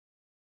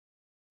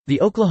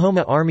The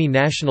Oklahoma Army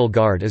National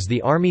Guard is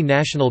the Army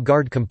National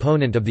Guard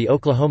component of the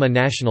Oklahoma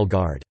National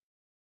Guard.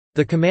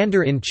 The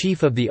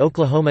Commander-in-Chief of the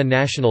Oklahoma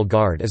National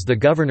Guard is the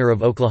Governor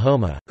of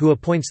Oklahoma, who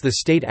appoints the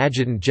State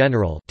Adjutant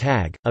General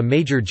 (TAG), a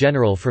Major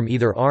General from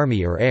either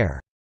Army or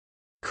Air.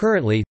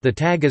 Currently, the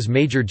TAG is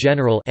Major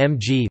General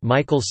 (MG)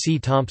 Michael C.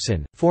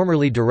 Thompson,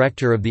 formerly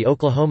Director of the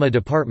Oklahoma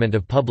Department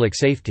of Public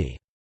Safety.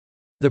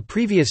 The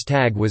previous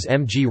TAG was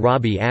MG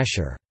Robbie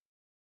Asher.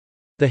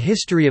 The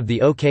history of the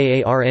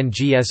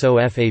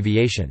OKARNGSOF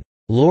Aviation,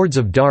 Lords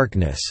of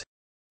Darkness,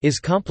 is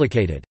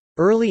complicated.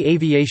 Early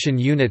aviation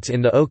units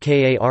in the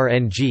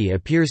OKARNG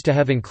appears to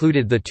have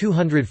included the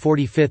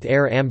 245th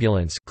Air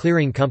Ambulance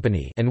Clearing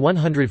Company and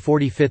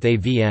 145th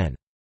AVN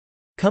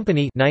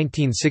Company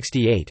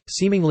 1968,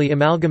 seemingly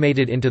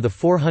amalgamated into the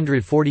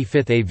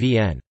 445th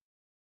AVN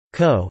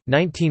Co.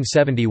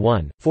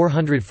 1971,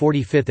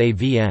 445th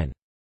AVN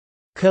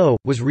Co.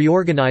 was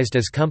reorganized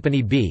as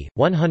Company B,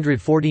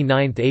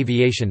 149th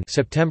Aviation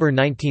September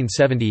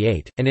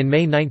 1978, and in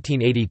May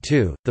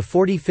 1982, the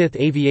 45th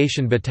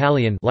Aviation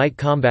Battalion Light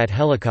Combat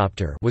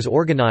Helicopter was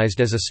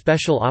organized as a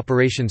Special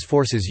Operations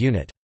Forces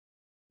unit.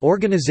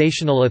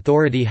 Organizational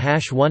Authority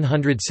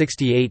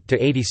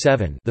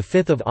 #168-87, the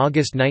 5th of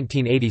August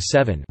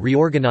 1987,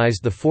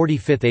 reorganized the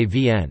 45th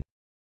AVN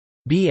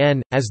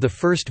BN, as the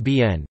 1st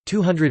BN,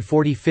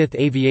 245th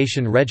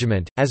Aviation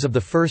Regiment, as of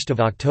 1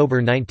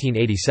 October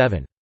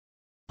 1987.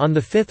 On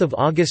 5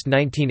 August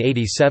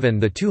 1987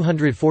 the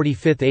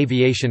 245th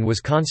Aviation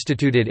was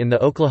constituted in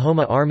the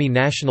Oklahoma Army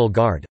National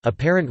Guard, a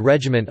parent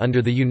regiment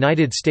under the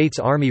United States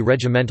Army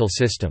regimental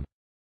system.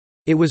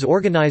 It was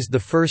organized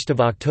 1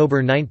 October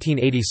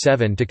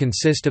 1987 to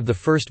consist of the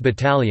 1st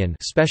Battalion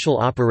Special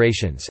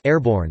Operations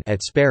Airborne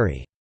at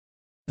Sperry.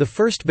 The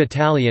 1st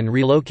Battalion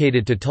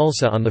relocated to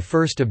Tulsa on 1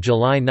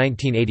 July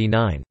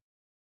 1989.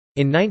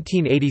 In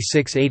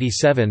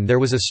 1986–87 there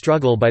was a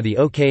struggle by the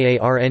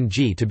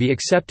OKARNG to be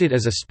accepted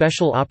as a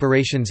Special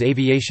Operations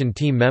Aviation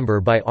Team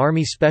member by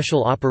Army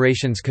Special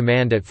Operations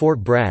Command at Fort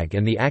Bragg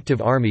and the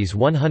Active Army's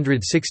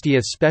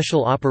 160th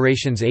Special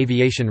Operations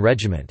Aviation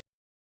Regiment.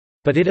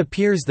 But it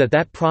appears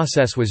that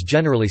process was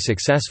generally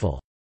successful.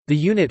 The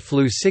unit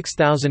flew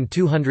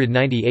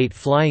 6,298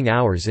 flying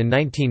hours in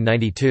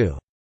 1992.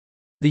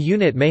 The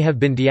unit may have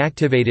been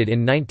deactivated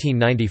in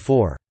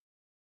 1994.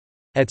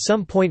 At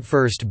some point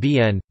 1st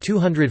BN,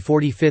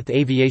 245th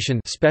Aviation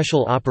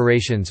Special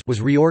Operations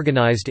was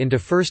reorganized into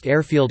 1st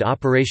Airfield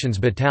Operations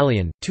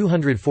Battalion,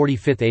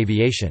 245th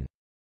Aviation.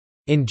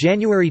 In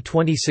January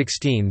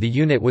 2016 the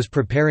unit was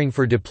preparing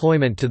for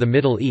deployment to the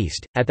Middle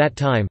East. At that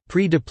time,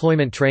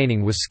 pre-deployment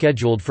training was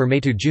scheduled for May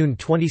to June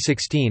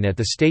 2016 at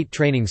the State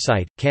Training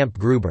Site, Camp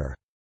Gruber.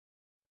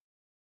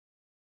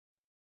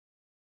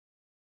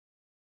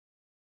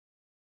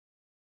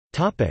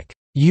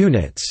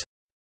 Units.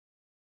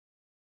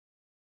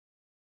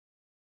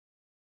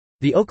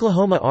 The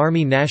Oklahoma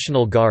Army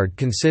National Guard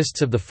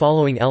consists of the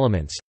following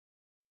elements: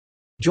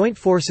 Joint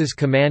Forces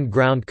Command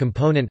Ground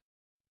Component,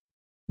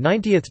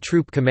 90th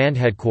Troop Command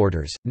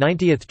Headquarters,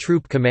 90th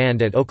Troop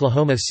Command at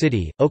Oklahoma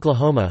City,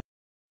 Oklahoma,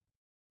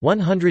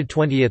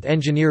 120th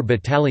Engineer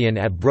Battalion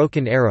at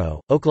Broken Arrow,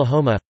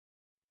 Oklahoma,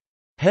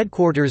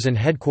 Headquarters and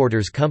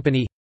Headquarters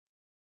Company,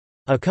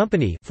 a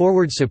Company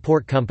Forward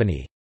Support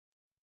Company,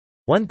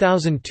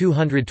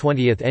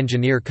 1220th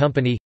Engineer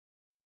Company,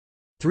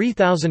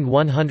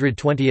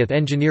 3120th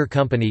Engineer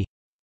Company,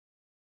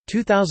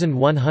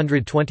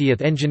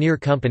 2120th Engineer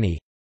Company,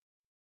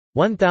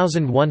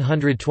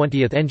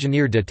 1120th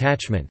Engineer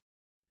Detachment,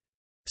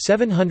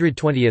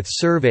 720th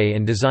Survey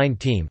and Design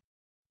Team,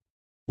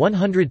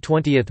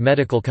 120th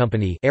Medical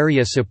Company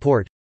Area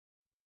Support,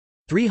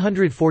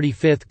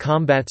 345th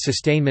Combat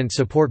Sustainment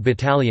Support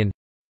Battalion,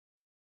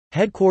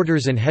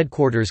 Headquarters and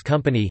Headquarters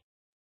Company,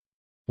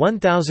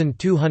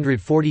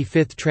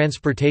 1245th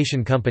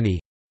Transportation Company,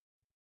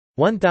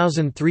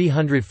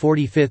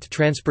 1345th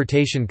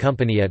Transportation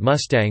Company at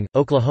Mustang,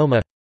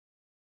 Oklahoma,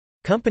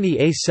 Company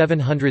A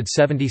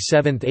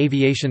 777th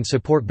Aviation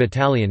Support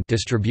Battalion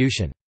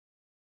Distribution.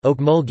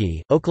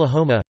 Okmulgee,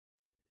 Oklahoma,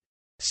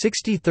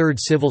 63rd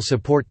Civil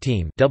Support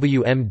Team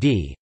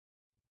WMD,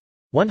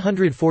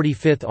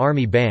 145th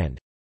Army Band,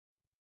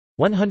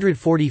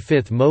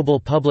 145th Mobile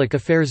Public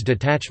Affairs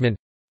Detachment,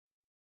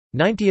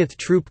 90th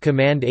Troop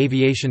Command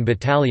Aviation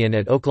Battalion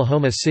at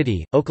Oklahoma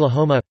City,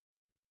 Oklahoma,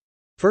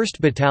 1st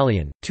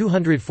Battalion,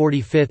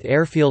 245th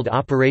Airfield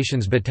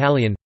Operations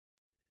Battalion,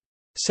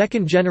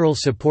 2nd General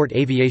Support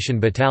Aviation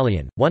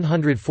Battalion,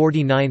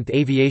 149th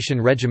Aviation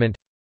Regiment,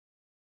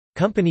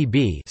 Company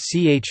B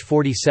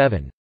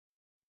CH-47,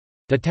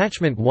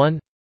 Detachment 1,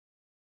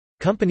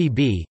 Company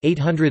B,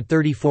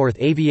 834th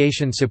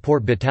Aviation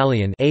Support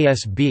Battalion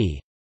ASB,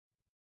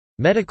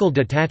 Medical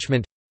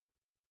Detachment,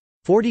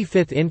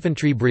 45th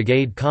Infantry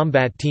Brigade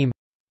Combat Team,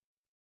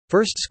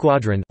 1st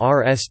Squadron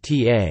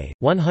RSTA,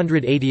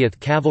 180th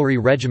Cavalry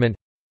Regiment,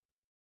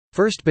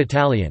 1st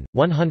Battalion,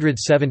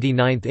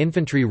 179th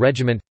Infantry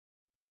Regiment,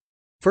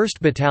 1st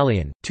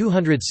Battalion,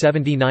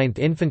 279th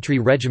Infantry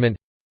Regiment,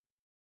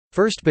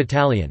 1st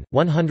Battalion,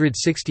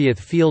 160th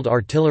Field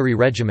Artillery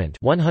Regiment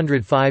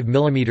 105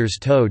 mm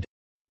towed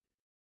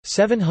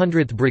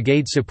 700th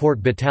Brigade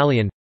Support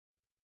Battalion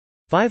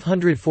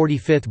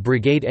 545th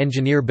Brigade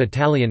Engineer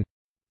Battalion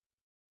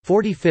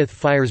 45th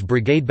Fires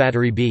Brigade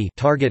Battery B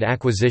target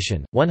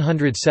acquisition,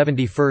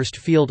 171st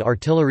Field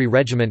Artillery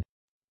Regiment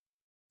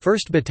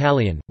 1st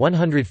Battalion,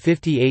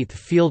 158th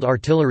Field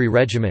Artillery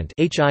Regiment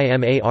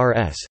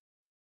HIMARS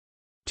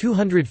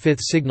 205th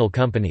Signal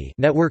Company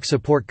Network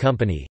Support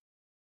Company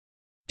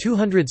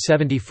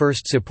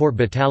 271st Support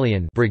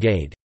Battalion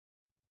Brigade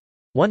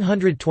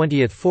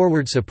 120th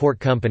Forward Support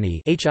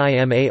Company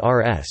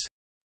HIMARS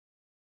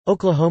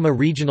Oklahoma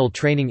Regional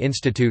Training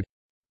Institute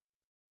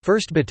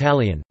 1st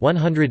Battalion,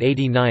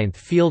 189th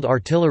Field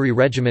Artillery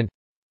Regiment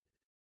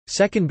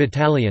 2nd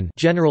Battalion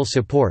General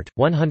Support,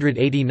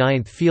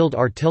 189th Field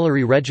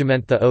Artillery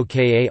Regiment. The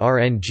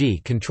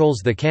OKARNG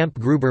controls the Camp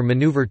Gruber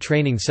Maneuver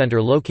Training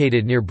Center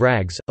located near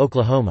Braggs,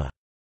 Oklahoma.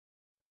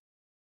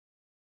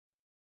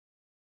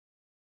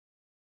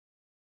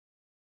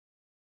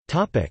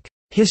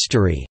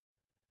 History.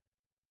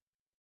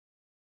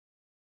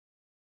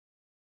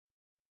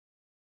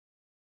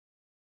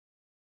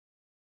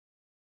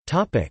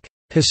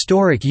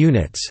 Historic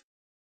units.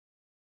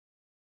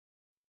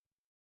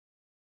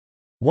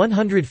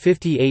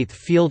 158th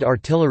Field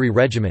Artillery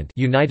Regiment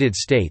United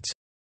States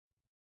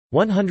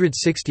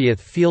 160th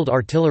Field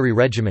Artillery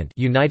Regiment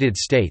United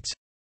States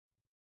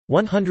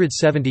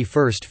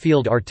 171st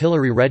Field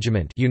Artillery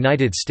Regiment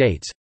United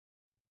States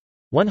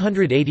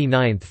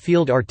 189th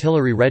Field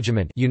Artillery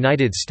Regiment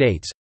United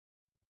States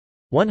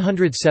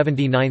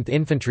 179th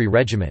Infantry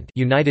Regiment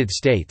United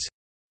States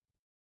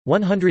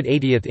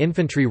 180th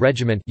Infantry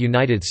Regiment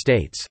United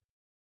States